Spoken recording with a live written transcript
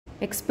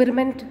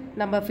Experiment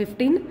number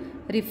 15,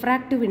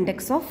 refractive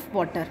index of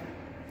water.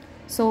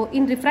 So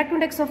in refractive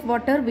index of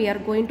water we are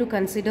going to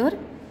consider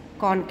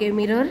concave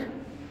mirror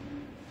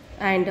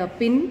and a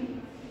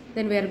pin,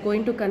 then we are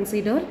going to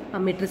consider a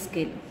meter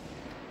scale.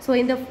 So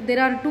there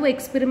are two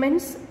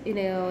experiments in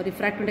a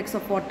refractive index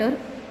of water.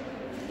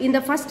 In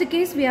the first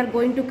case we are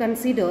going to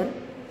consider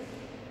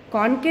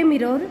concave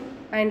mirror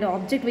and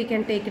object we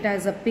can take it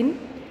as a pin.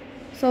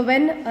 So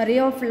when a ray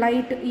of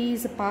light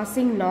is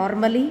passing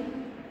normally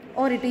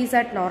or it is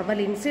at normal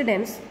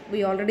incidence,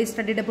 we already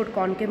studied about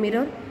concave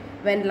mirror.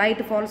 When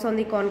light falls on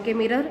the concave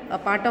mirror, a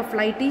part of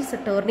light is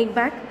turning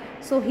back.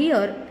 So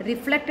here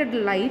reflected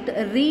light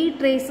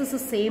retraces the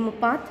same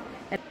path.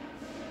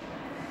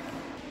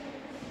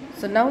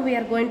 So now we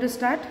are going to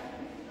start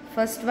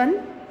first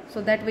one,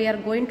 so that we are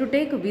going to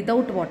take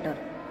without water.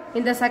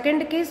 In the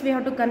second case we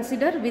have to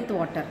consider with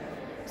water.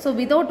 So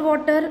without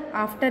water,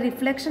 after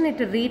reflection it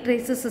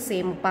retraces the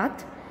same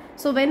path.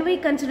 So when we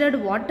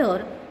considered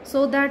water,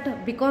 so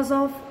that because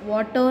of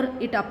water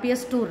it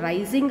appears to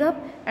rising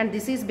up, and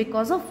this is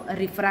because of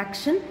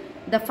refraction.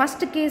 The first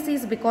case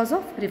is because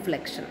of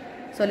reflection.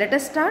 So let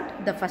us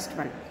start the first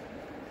one.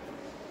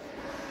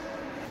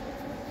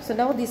 So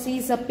now this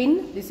is a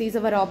pin, this is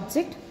our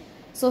object.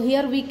 So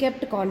here we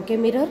kept concave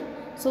mirror.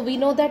 So we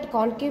know that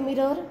concave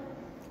mirror,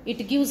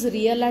 it gives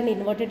real and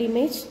inverted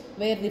image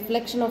where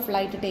reflection of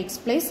light takes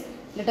place.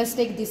 Let us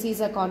take this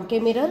is a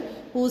concave mirror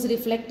whose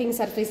reflecting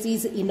surface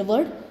is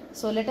inward.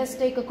 So let us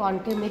take a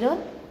concave mirror.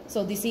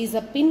 So this is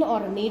a pin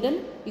or a needle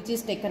which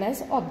is taken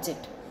as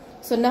object.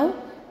 So now,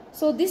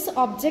 so this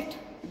object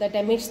that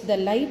emits the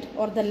light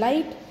or the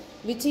light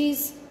which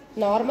is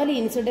normally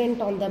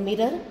incident on the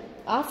mirror,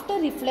 after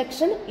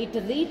reflection it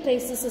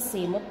retraces the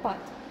same path.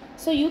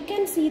 So you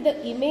can see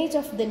the image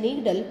of the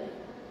needle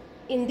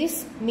in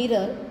this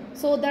mirror,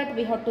 so that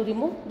we have to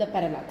remove the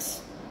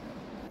parallax.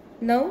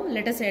 Now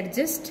let us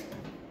adjust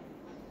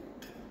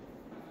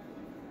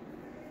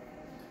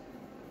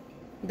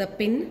the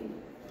pin.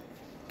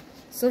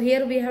 So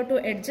here we have to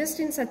adjust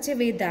in such a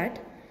way that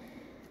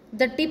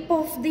the tip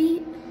of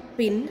the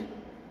pin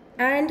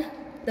and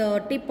the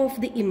tip of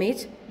the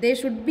image, they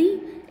should be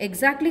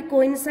exactly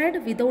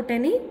coincide without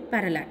any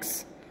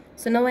parallax.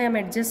 So now I am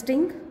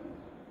adjusting.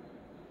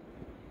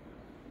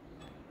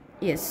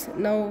 Yes,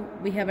 now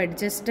we have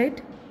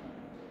adjusted.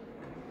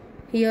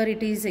 Here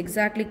it is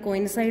exactly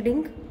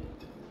coinciding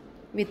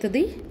with the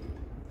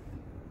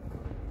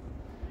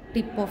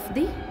tip of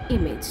the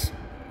image.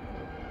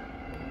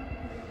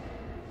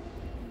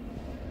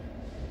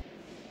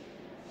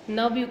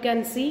 Now you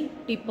can see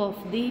tip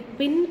of the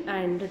pin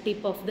and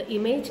tip of the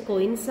image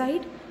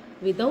coincide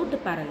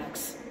without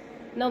parallax.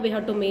 Now we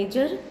have to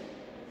measure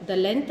the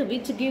length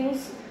which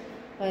gives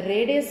a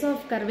radius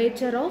of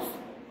curvature of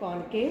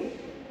concave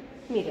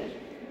mirror.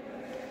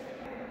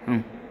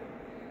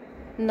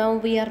 Now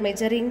we are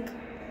measuring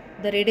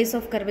the radius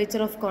of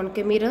curvature of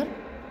concave mirror.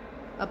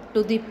 Up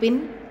to the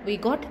pin we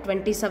got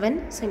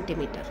 27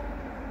 centimeter.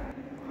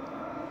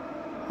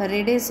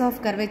 Radius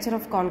of curvature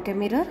of concave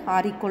mirror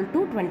are equal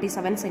to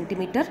 27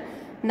 centimeter.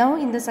 Now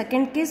in the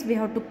second case we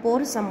have to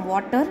pour some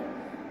water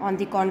on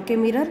the concave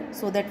mirror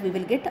so that we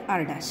will get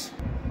R dash.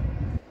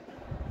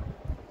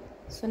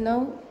 So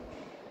now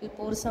we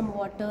pour some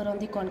water on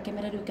the concave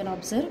mirror, you can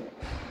observe.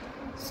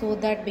 So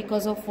that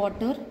because of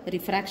water,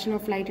 refraction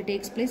of light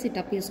takes place, it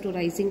appears to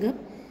rising up.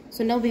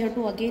 So now we have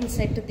to again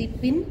set the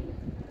pin,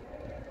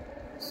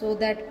 so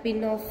that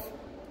pin of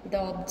the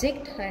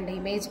object and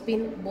image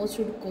pin both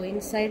should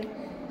coincide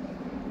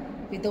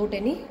without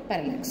any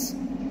parallax.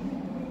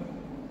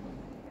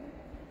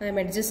 I am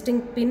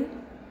adjusting pin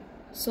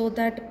so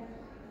that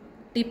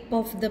tip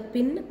of the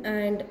pin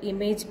and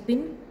image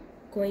pin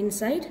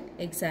coincide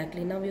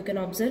exactly. Now you can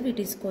observe it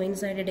is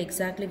coincided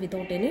exactly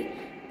without any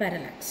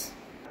parallax.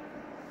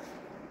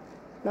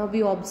 Now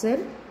we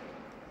observe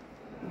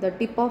the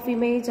tip of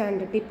image and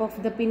the tip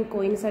of the pin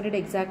coincided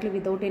exactly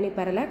without any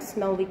parallax.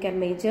 Now we can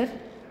measure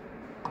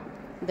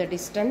the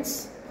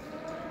distance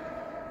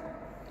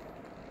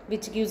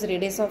which gives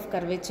radius of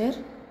curvature.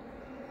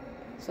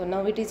 So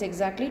now it is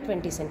exactly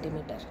 20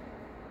 centimeter.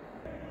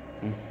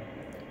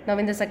 Now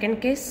in the second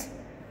case,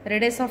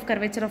 radius of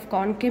curvature of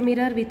concave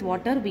mirror with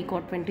water we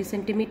got 20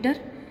 centimeter.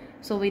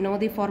 So we know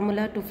the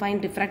formula to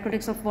find refractive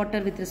index of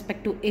water with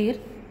respect to air,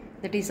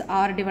 that is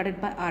R divided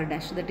by R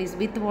dash, that is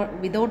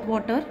without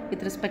water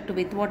with respect to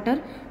with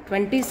water,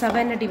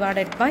 27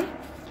 divided by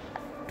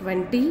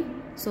 20.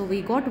 So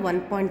we got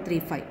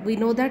 1.35. We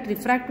know that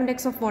refractive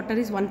index of water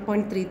is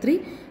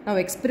 1.33. Now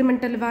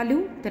experimental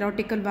value,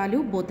 theoretical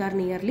value, both are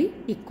nearly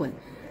equal.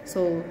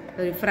 So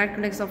the refractive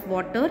index of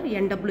water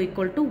NW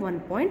equal to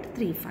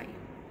 1.35.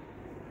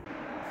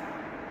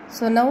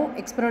 So now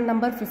experiment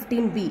number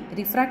 15B,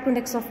 refractive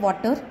index of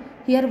water.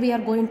 Here we are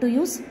going to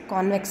use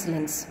convex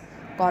lens.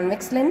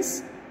 Convex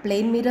lens,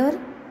 plane mirror,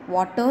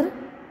 water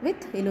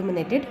with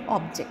illuminated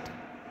object.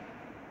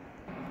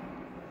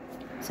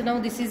 So now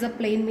this is a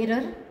plane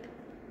mirror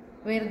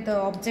where the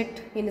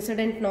object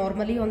incident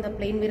normally on the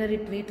plane mirror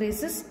it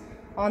retraces.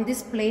 On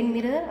this plane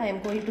mirror I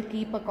am going to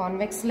keep a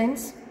convex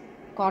lens.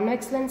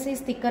 Convex lens is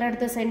thicker at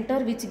the center,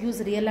 which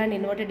gives real and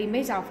inverted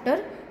image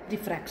after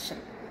refraction.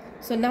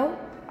 So now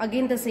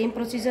again the same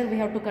procedure we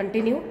have to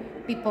continue.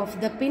 Tip of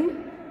the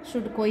pin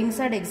should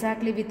coincide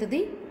exactly with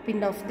the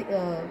pin of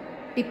the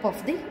tip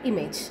of the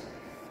image.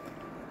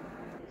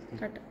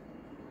 Cut.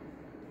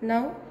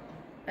 Now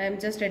I am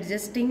just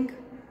adjusting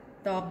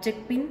the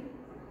object pin,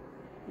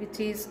 which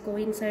is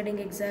coinciding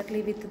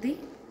exactly with the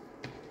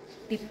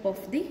tip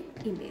of the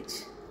image.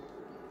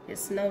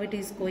 Yes, now it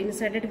is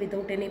coincided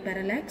without any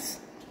parallax.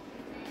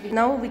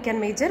 Now we can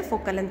measure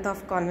focal length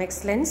of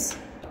convex lens,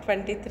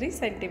 23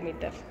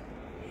 centimeter.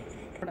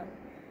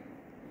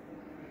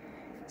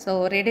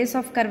 So radius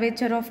of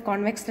curvature of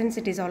convex lens,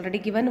 it is already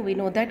given. We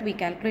know that, we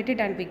calculated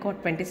and we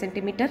got 20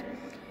 centimeter.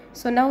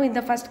 So now in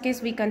the first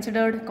case we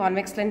considered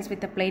convex lens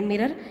with a plane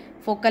mirror.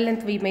 Focal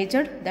length we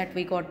measured, that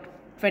we got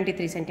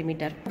 23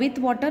 centimeter. With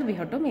water we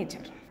have to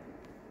measure.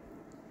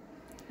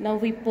 Now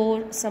we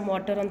pour some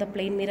water on the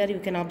plane mirror. You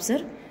can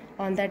observe.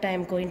 On that I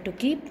am going to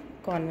keep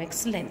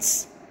convex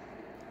lens,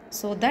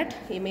 so that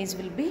image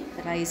will be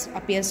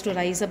appears to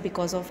rise up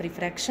because of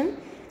refraction.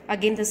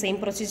 Again the same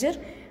procedure.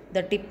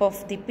 The tip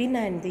of the pin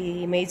and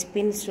the image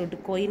pin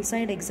should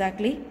coincide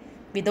exactly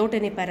without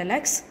any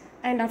parallax,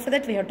 and after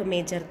that we have to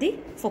measure the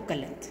focal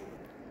length.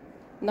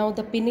 Now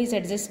the pin is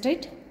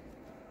adjusted.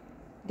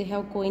 They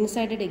have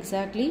coincided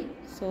exactly.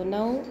 So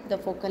now the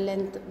focal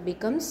length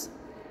becomes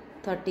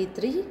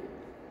 33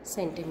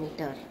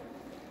 centimeter.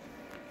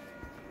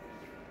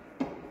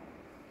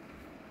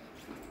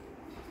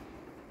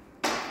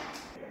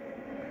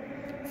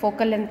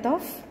 Focal length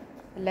of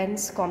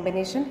lens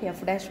combination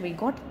f dash we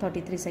got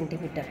 33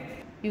 centimeter.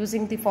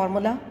 Using the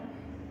formula,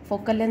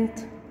 focal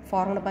length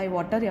formed by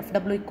water,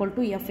 Fw equal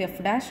to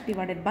f dash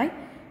divided by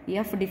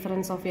f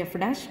difference of f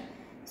dash.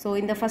 So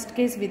in the first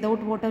case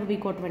without water we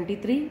got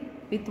 23,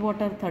 with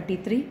water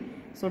 33.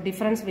 So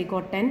difference we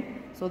got 10.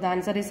 So the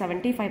answer is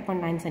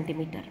 75.9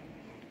 centimeter.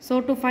 So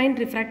to find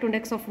refractive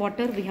index of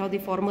water, we have the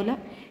formula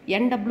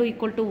Nw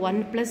equal to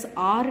 1 plus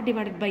R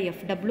divided by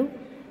Fw.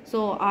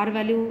 So R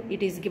value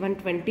it is given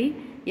 20,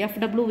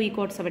 Fw we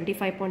got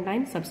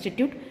 75.9,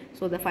 substitute.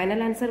 So the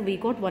final answer we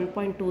got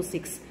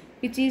 1.26,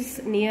 which is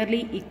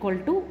nearly equal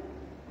to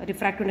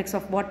refractive index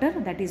of water,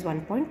 that is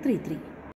 1.33.